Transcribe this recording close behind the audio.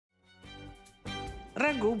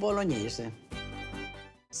ragu Bolognese.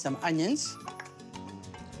 Some onions,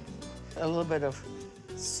 a little bit of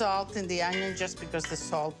salt in the onion just because the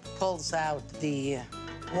salt pulls out the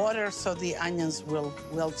water so the onions will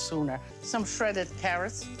wilt sooner. Some shredded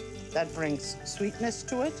carrots, that brings sweetness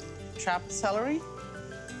to it. Chopped celery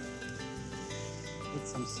with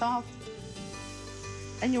some salt.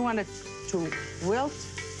 And you want it to wilt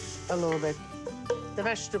a little bit. The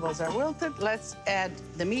vegetables are wilted. Let's add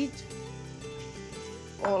the meat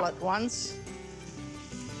all at once.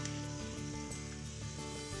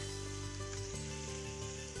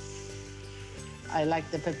 I like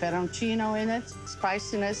the peperoncino in it.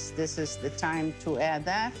 Spiciness, this is the time to add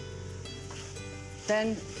that.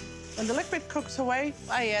 Then, when the liquid cooks away,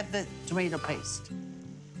 I add the tomato paste.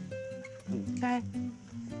 Okay,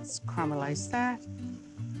 let's caramelize that.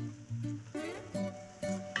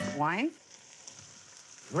 Wine.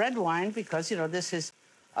 Red wine, because, you know, this is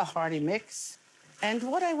a hearty mix. And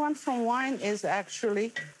what I want from wine is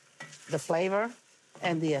actually the flavor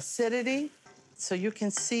and the acidity. So you can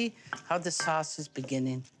see how the sauce is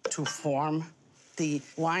beginning to form. The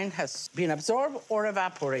wine has been absorbed or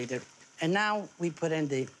evaporated. And now we put in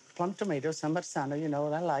the plum tomato, San Marzano, you know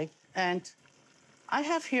what I like. And I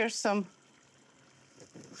have here some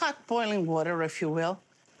hot boiling water, if you will.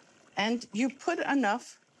 And you put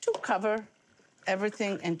enough to cover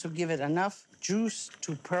everything and to give it enough juice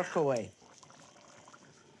to perk away.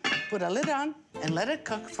 Put a lid on and let it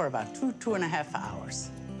cook for about 2.5 hours.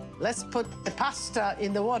 Let's put the pasta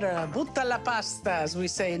in the water. Butta la pasta, as we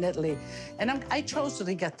say in Italy. And I chose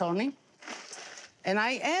rigatoni. And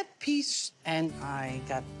I add peas, and I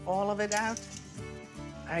got all of it out.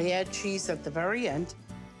 I add cheese at the very end.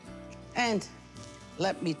 And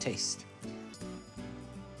let me taste.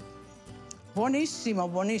 Buonissimo,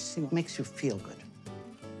 buonissimo. Makes you feel good.